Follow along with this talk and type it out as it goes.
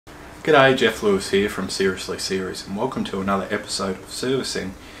G'day, Geoff Lewis here from Series Series, and welcome to another episode of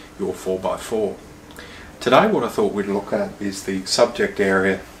Servicing Your 4x4. Today what I thought we'd look at is the subject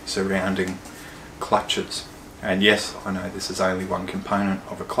area surrounding clutches. And yes, I know this is only one component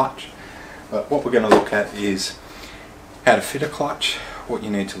of a clutch, but what we're going to look at is how to fit a clutch, what you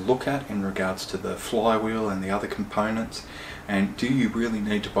need to look at in regards to the flywheel and the other components, and do you really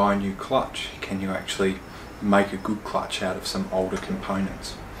need to buy a new clutch? Can you actually make a good clutch out of some older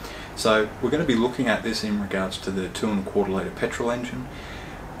components? So we're going to be looking at this in regards to the 2.25 litre petrol engine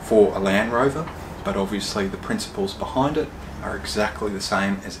for a Land Rover, but obviously the principles behind it are exactly the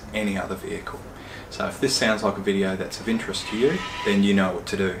same as any other vehicle. So if this sounds like a video that's of interest to you, then you know what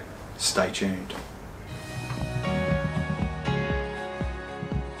to do. Stay tuned.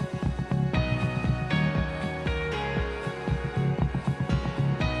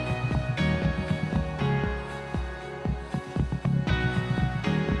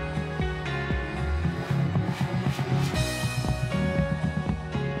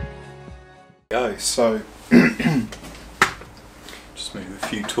 So just move a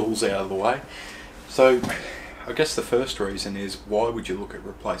few tools out of the way. So I guess the first reason is, why would you look at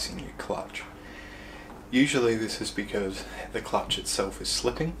replacing your clutch? Usually this is because the clutch itself is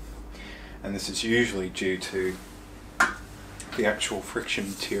slipping, and this is usually due to the actual friction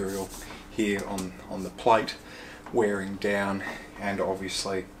material here on the plate wearing down and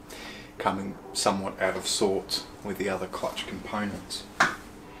obviously coming somewhat out of sorts with the other clutch components.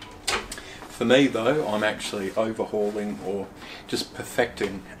 For me though, I'm actually overhauling or just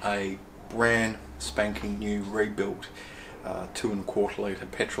perfecting a brand spanking new rebuilt 2.25 litre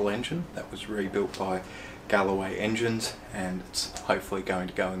petrol engine that was rebuilt by Galloway Engines, and it's hopefully going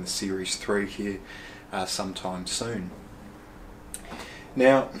to go in the Series 3 here sometime soon.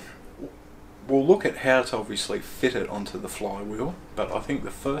 Now we'll look at how to obviously fit it onto the flywheel, but I think the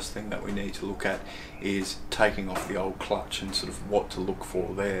first thing that we need to look at is taking off the old clutch and sort of what to look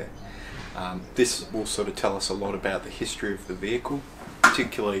for there. This will sort of tell us a lot about the history of the vehicle.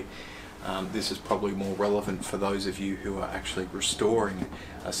 Particularly, this is probably more relevant for those of you who are actually restoring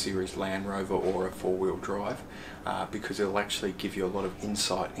a Series Land Rover or a four-wheel drive, because it'll actually give you a lot of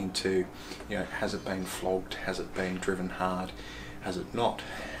insight into, has it been flogged, has it been driven hard, has it not,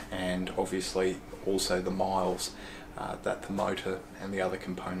 and obviously also the miles that the motor and the other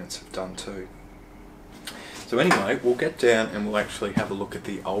components have done too. So anyway, we'll get down and we'll actually have a look at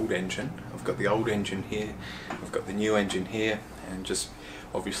the old engine. I've got the old engine here, I've got the new engine here, and just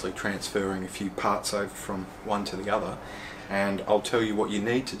obviously transferring a few parts over from one to the other. And I'll tell you what you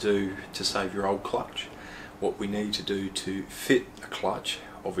need to do to save your old clutch, what we need to do to fit a clutch,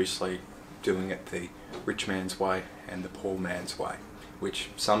 obviously doing it the rich man's way and the poor man's way, which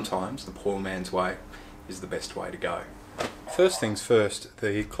sometimes the poor man's way is the best way to go. First things first,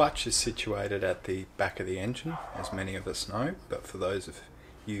 the clutch is situated at the back of the engine, as many of us know, but for those of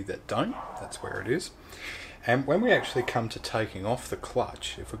you that don't, that's where it is. And when we actually come to taking off the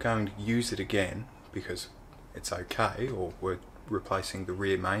clutch, if we're going to use it again, because it's okay, or we're replacing the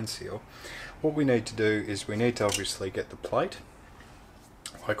rear main seal, what we need to do is we need to obviously get the plate,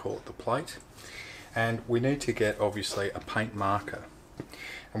 I call it the plate, and we need to get obviously a paint marker.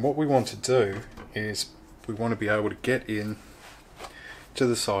 And what we want to do is we want to be able to get in to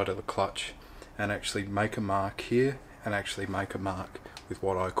the side of the clutch and actually make a mark here, and actually make a mark with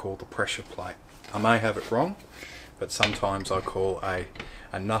what I call the pressure plate. I may have it wrong, but sometimes I call a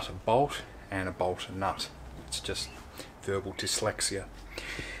nut a bolt and a bolt a nut. It's just verbal dyslexia.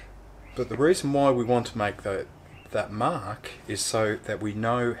 But the reason why we want to make that mark is so that we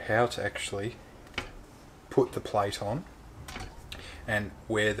know how to actually put the plate on, and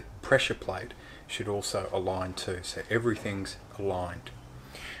where the pressure plate should also align too, so everything's aligned.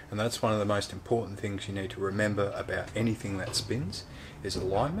 And that's one of the most important things you need to remember about anything that spins, is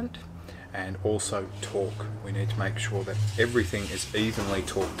alignment and also torque. We need to make sure that everything is evenly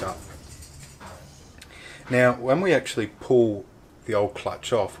torqued up. Now when we actually pull the old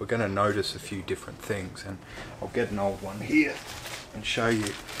clutch off, we're going to notice a few different things, and I'll get an old one here and show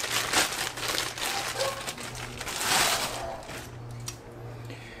you.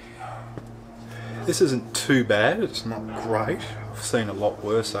 This isn't too bad, it's not great. I've seen a lot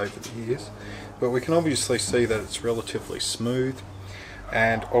worse over the years, but we can obviously see that it's relatively smooth,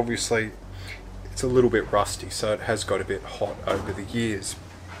 and obviously it's a little bit rusty, so it has got a bit hot over the years.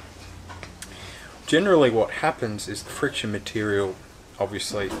 Generally what happens is the friction material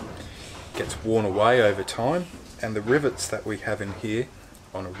obviously gets worn away over time, and the rivets that we have in here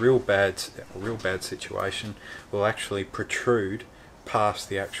on a real bad situation will actually protrude past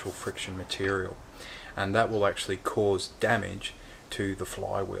the actual friction material, and that will actually cause damage to the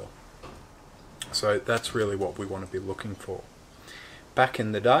flywheel. So that's really what we want to be looking for. Back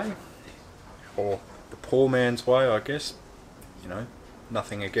in the day, or the poor man's way, I guess, you know,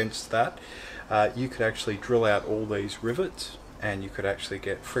 nothing against that, you could actually drill out all these rivets, and you could actually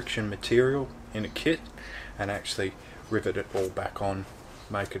get friction material in a kit and actually rivet it all back on,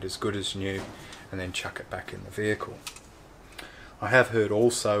 make it as good as new, and then chuck it back in the vehicle. I have heard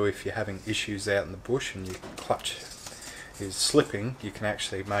also, if you're having issues out in the bush and your clutch is slipping, you can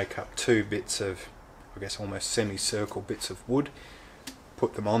actually make up two bits of, I guess almost semicircle bits of wood,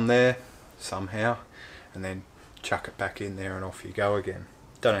 put them on there somehow, and then chuck it back in there and off you go again.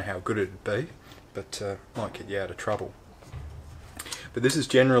 Don't know how good it'd be, but might get you out of trouble. But this is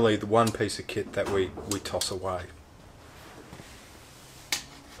generally the one piece of kit that we toss away.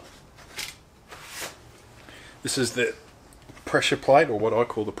 This is the pressure plate, or what I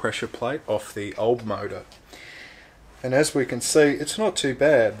call the pressure plate, off the old motor. And as we can see, it's not too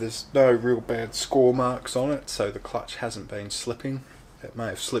bad. There's no real bad score marks on it, so the clutch hasn't been slipping. It may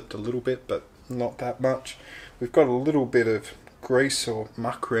have slipped a little bit, but not that much. We've got a little bit of grease or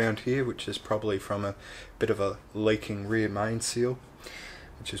muck around here, which is probably from a bit of a leaking rear main seal,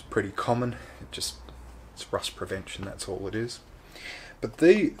 which is pretty common. It's rust prevention, that's all it is. But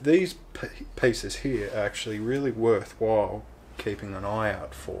these pieces here are actually really worthwhile keeping an eye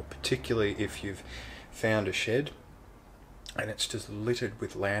out for, particularly if you've found a shed and it's just littered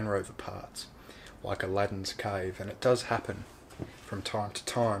with Land Rover parts, like Aladdin's cave, and it does happen from time to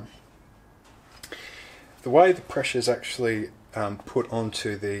time. The way the pressure is actually put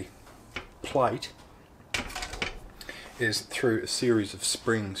onto the plate is through a series of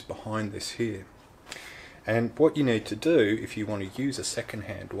springs behind this here. And what you need to do if you want to use a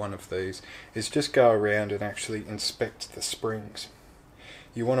second-hand one of these is just go around and actually inspect the springs.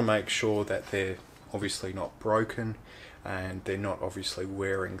 You want to make sure that they're obviously not broken and they're not obviously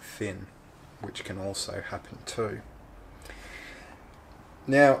wearing thin, which can also happen too.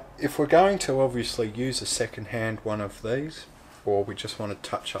 Now, if we're going to obviously use a second-hand one of these, or we just want to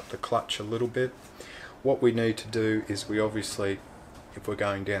touch up the clutch a little bit, what we need to do is we obviously, if we're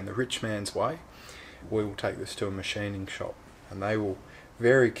going down the rich man's way, we will take this to a machining shop, and they will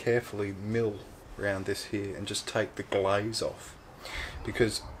very carefully mill around this here and just take the glaze off,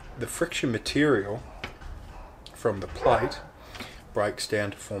 because the friction material from the plate breaks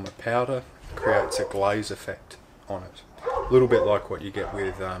down to form a powder, creates a glaze effect on it, a little bit like what you get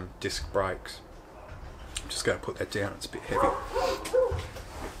with disc brakes. I'm just going to put that down, it's a bit heavy.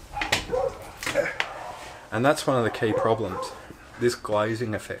 And that's one of the key problems, this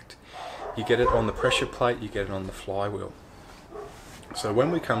glazing effect. You get it on the pressure plate, you get it on the flywheel. So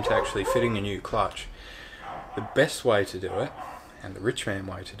when we come to actually fitting a new clutch, the best way to do it, and the rich man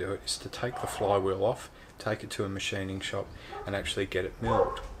way to do it, is to take the flywheel off, take it to a machining shop and actually get it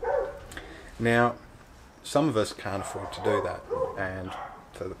milled. Now, some of us can't afford to do that, and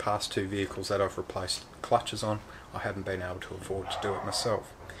for the past two vehicles that I've replaced clutches on, I haven't been able to afford to do it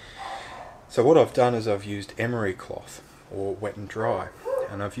myself. So what I've done is I've used emery cloth, or wet and dry,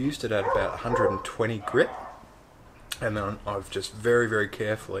 and I've used it at about 120 grit, and then I've just very, very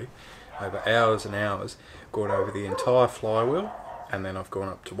carefully, over hours and hours, gone over the entire flywheel, and then I've gone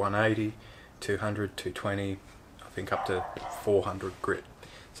up to 180, 200, 220, I think up to 400 grit.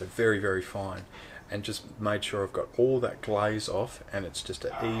 So very, very fine, and just made sure I've got all that glaze off, and it's just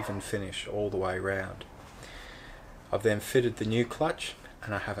an even finish all the way around. I've then fitted the new clutch,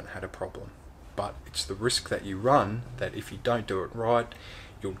 and I haven't had a problem. But it's the risk that you run, that if you don't do it right,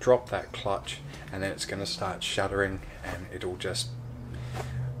 you'll drop that clutch and then it's going to start shuddering and it'll just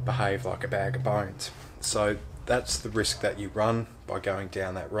behave like a bag of bones. So that's the risk that you run by going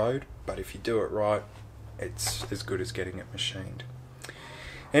down that road, but if you do it right, it's as good as getting it machined.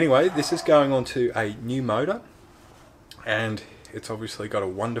 Anyway, this is going on to a new motor, and it's obviously got a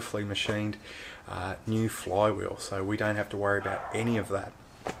wonderfully machined new flywheel, so we don't have to worry about any of that.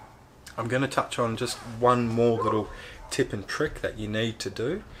 I'm going to touch on just one more little tip and trick that you need to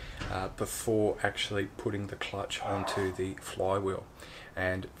do before actually putting the clutch onto the flywheel,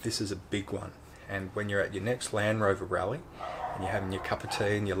 and this is a big one. And when you're at your next Land Rover rally and you're having your cup of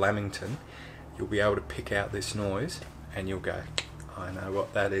tea and your Lamington, you'll be able to pick out this noise and you'll go, I know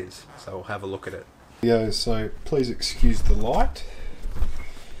what that is. So we'll have a look at it. Yeah, so please excuse the light.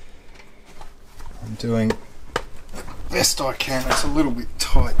 I'm doing the best I can. It's a little bit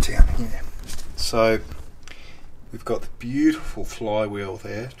tight down here. So we've got the beautiful flywheel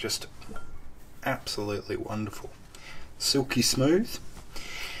there, just absolutely wonderful. Silky smooth.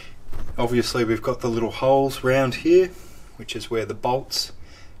 Obviously we've got the little holes round here, which is where the bolts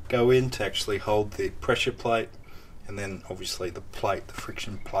go in to actually hold the pressure plate, and then obviously the plate, the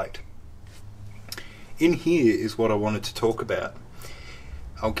friction plate. in here is what I wanted to talk about.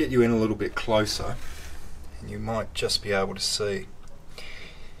 I'll get you in a little bit closer and you might just be able to see.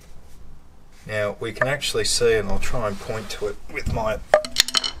 Now we can actually see, and I'll try and point to it with my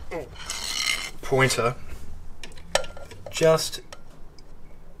pointer, just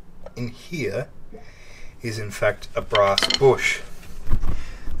in here is in fact a brass bush.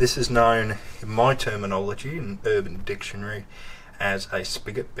 This is known in my terminology in Urban Dictionary as a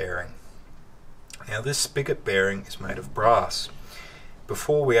spigot bearing. Now this spigot bearing is made of brass.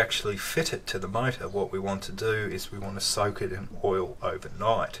 Before we actually fit it to the motor, what we want to do is we want to soak it in oil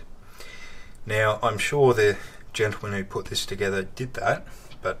overnight. Now I'm sure the gentleman who put this together did that,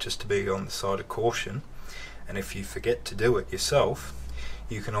 but just to be on the side of caution, and if you forget to do it yourself,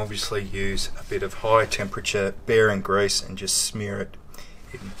 you can obviously use a bit of high temperature bearing grease and just smear it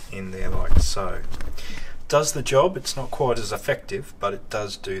in there like so. Does the job. It's not quite as effective, but it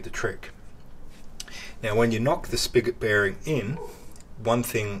does do the trick. Now when you knock the spigot bearing in, one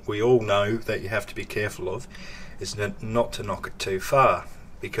thing we all know that you have to be careful of is not to knock it too far,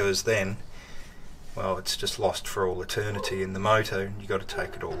 because then, well, it's just lost for all eternity in the motor and you've got to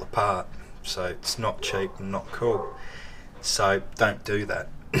take it all apart. So it's not cheap and not cool. So don't do that.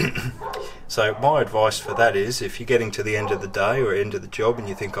 So my advice for that is, if you're getting to the end of the day or end of the job and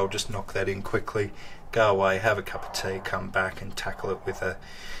you think I'll just knock that in quickly, go away, have a cup of tea, come back and tackle it with a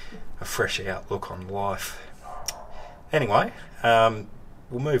fresh outlook on life. Anyway,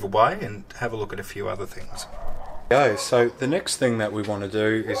 we'll move away and have a look at a few other things. Okay, so the next thing that we want to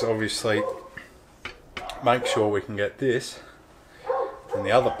do is obviously make sure we can get this and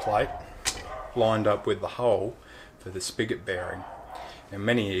the other plate lined up with the hole for the spigot bearing. And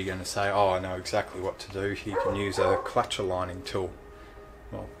many of you are going to say, oh, I know exactly what to do, you can use a clutch aligning tool.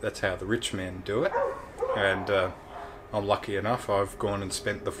 Well, that's how the rich men do it, and I'm lucky enough, I've gone and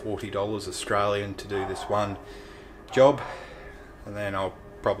spent the $40 Australian to do this one job, and then I'll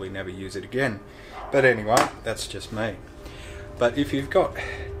probably never use it again. But anyway, that's just me. But if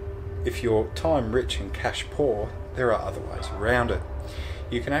you're time rich and cash poor, there are other ways around it.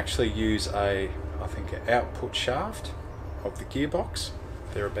 You can actually use I think an output shaft of the gearbox.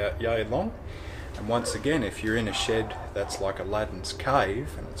 They're about yay long, and once again, if you're in a shed that's like Aladdin's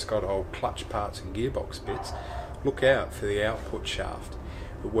cave and it's got old clutch parts and gearbox bits, look out for the output shaft.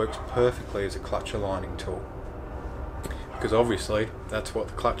 It works perfectly as a clutch aligning tool, because obviously that's what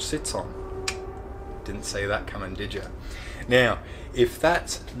the clutch sits on. Didn't see that coming, did you? Now if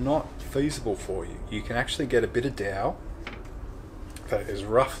that's not feasible for you, you can actually get a bit of dowel that is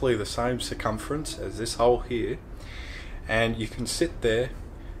roughly the same circumference as this hole here, and you can sit there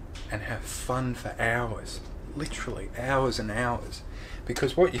and have fun for hours, literally hours and hours,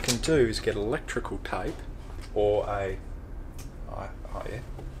 because what you can do is get electrical tape or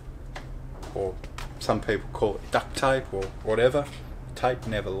or some people call it duct tape or whatever, tape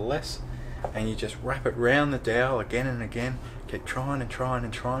nevertheless, and you just wrap it round the dowel again and again, keep trying and trying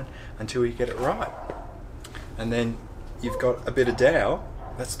and trying until you get it right, and then you've got a bit of dowel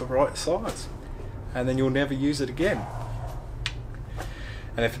that's the right size, and then you'll never use it again.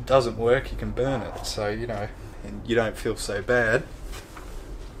 And if it doesn't work, you can burn it, so you know, and you don't feel so bad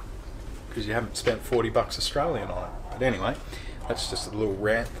because you haven't spent $40 Australian on it. But anyway, that's just a little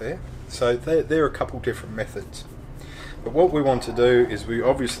rant there. So there are a couple different methods. But what we want to do is we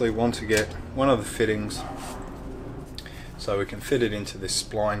obviously want to get one of the fittings so we can fit it into this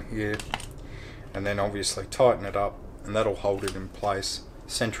spline here, and then obviously tighten it up, and that'll hold it in place,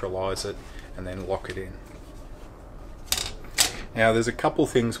 centralize it, and then lock it in. Now there's a couple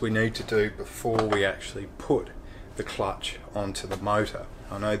things we need to do before we actually put the clutch onto the motor.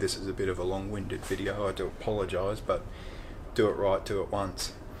 I know this is a bit of a long-winded video, I do apologise, but do it right, do it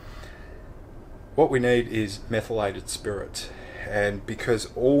once. What we need is methylated spirits, and because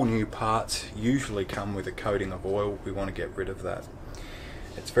all new parts usually come with a coating of oil, we want to get rid of that.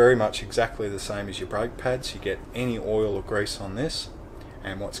 It's very much exactly the same as your brake pads. You get any oil or grease on this,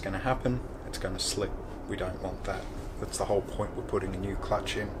 and what's going to happen? It's going to slip. We don't want that. That's the whole point we're putting a new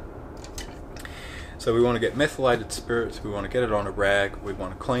clutch in. So we want to get methylated spirits, we want to get it on a rag, we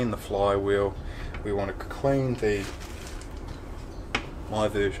want to clean the flywheel, we want to clean my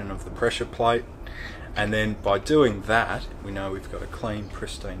version of the pressure plate, and then by doing that we know we've got a clean,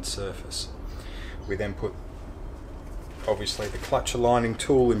 pristine surface. We then put obviously the clutch aligning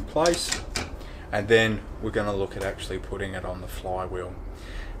tool in place, and then we're going to look at actually putting it on the flywheel,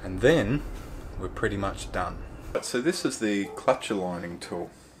 and then we're pretty much done. So this is the clutch aligning tool,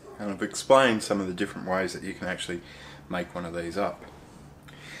 and I've explained some of the different ways that you can actually make one of these up.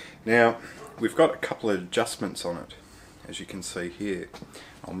 Now we've got a couple of adjustments on it. as you can see here.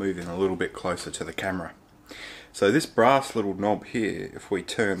 I'll move in a little bit closer to the camera. So this brass little knob here, if we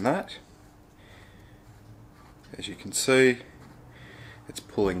turn that, as you can see, it's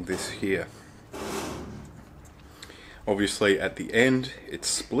pulling this here. Obviously at the end it's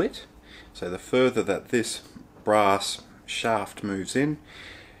split, so the further that this brass shaft moves in,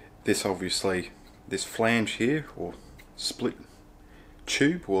 this flange here, or split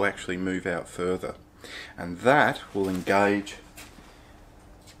tube, will actually move out further, and that will engage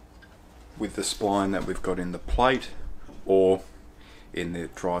with the spline that we've got in the plate or in the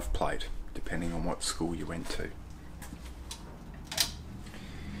drive plate, depending on what school you went to.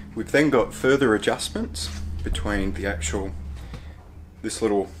 We've then got further adjustments between this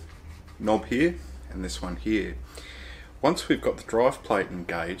little knob here and this one here. Once we've got the drive plate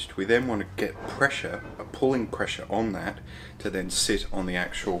engaged, we then want to get pressure, a pulling pressure on that, to then sit on the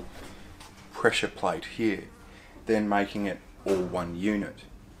actual pressure plate here, then making it all one unit.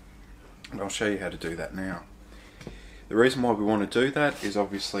 And I'll show you how to do that now. The reason why we want to do that is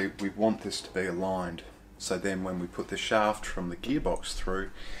obviously we want this to be aligned, so then when we put the shaft from the gearbox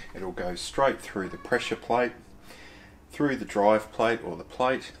through, it'll go straight through the pressure plate, through the drive plate or the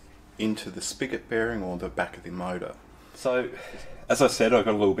plate, into the spigot bearing or the back of the motor. So, as I said, I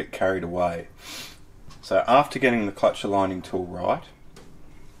got a little bit carried away. So after getting the clutch aligning tool right,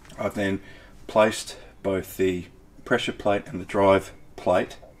 I've then placed both the pressure plate and the drive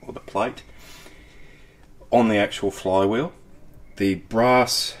plate, or the plate, on the actual flywheel. The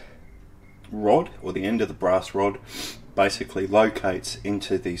brass rod, or the end of the brass rod, basically locates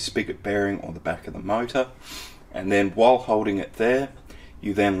into the spigot bearing or the back of the motor, and then while holding it there,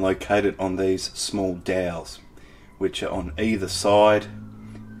 you then locate it on these small dowels, which are on either side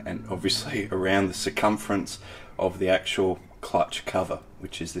and obviously around the circumference of the actual clutch cover,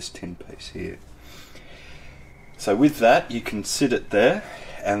 which is this tin piece here. So with that, you can sit it there,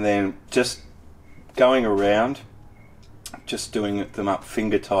 and then just going around, just doing them up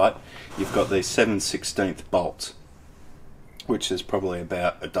finger tight, you've got these 7/16 bolts, which is probably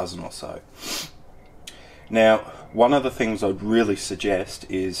about a dozen or so. Now, one of the things I'd really suggest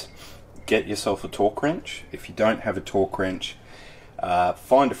is get yourself a torque wrench. If you don't have a torque wrench,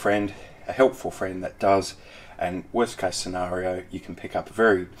 find a friend, a helpful friend that does, and worst case scenario, you can pick up a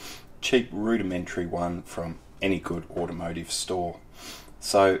very cheap rudimentary one from any good automotive store.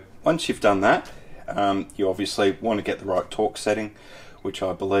 So once you've done that, you obviously want to get the right torque setting, which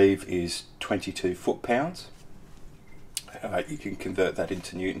I believe is 22 foot-pounds. You can convert that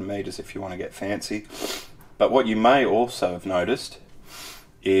into Newton meters if you want to get fancy. But what you may also have noticed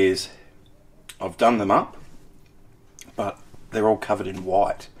is I've done them up, but they're all covered in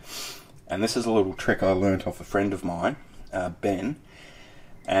white. And this is a little trick I learnt off a friend of mine, Ben.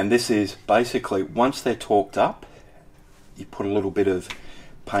 And this is basically, once they're torqued up, you put a little bit of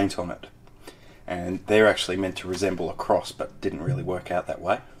paint on it. And they're actually meant to resemble a cross, but didn't really work out that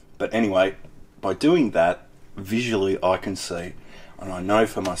way. But anyway, by doing that, visually I can see, and I know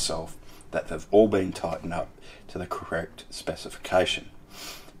for myself, that they've all been tightened up to the correct specification.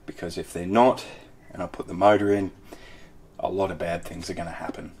 Because if they're not, and I put the motor in, a lot of bad things are going to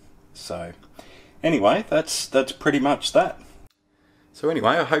happen. So anyway, that's pretty much that. So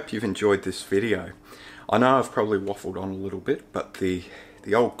anyway, I hope you've enjoyed this video. I know I've probably waffled on a little bit, but the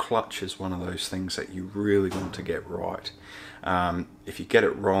old clutch is one of those things that you really want to get right. If you get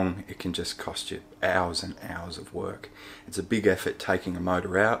it wrong, it can just cost you hours and hours of work. It's a big effort taking a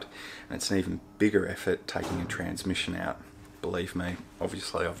motor out, and it's an even bigger effort taking a transmission out. Believe me,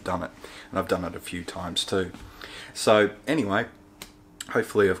 obviously I've done it, and I've done it a few times too. So anyway,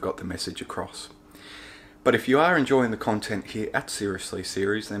 hopefully I've got the message across. But if you are enjoying the content here at Seriously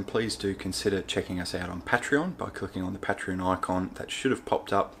Series, then please do consider checking us out on Patreon by clicking on the Patreon icon that should have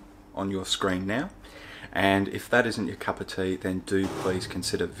popped up on your screen now. And if that isn't your cup of tea, then do please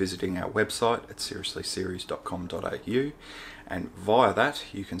consider visiting our website at seriouslyseries.com.au, and via that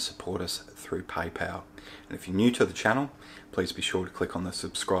you can support us through PayPal. And if you're new to the channel, please be sure to click on the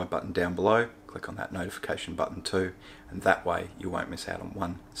subscribe button down below, click on that notification button too, and that way you won't miss out on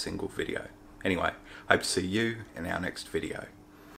one single video. Anyway, hope to see you in our next video.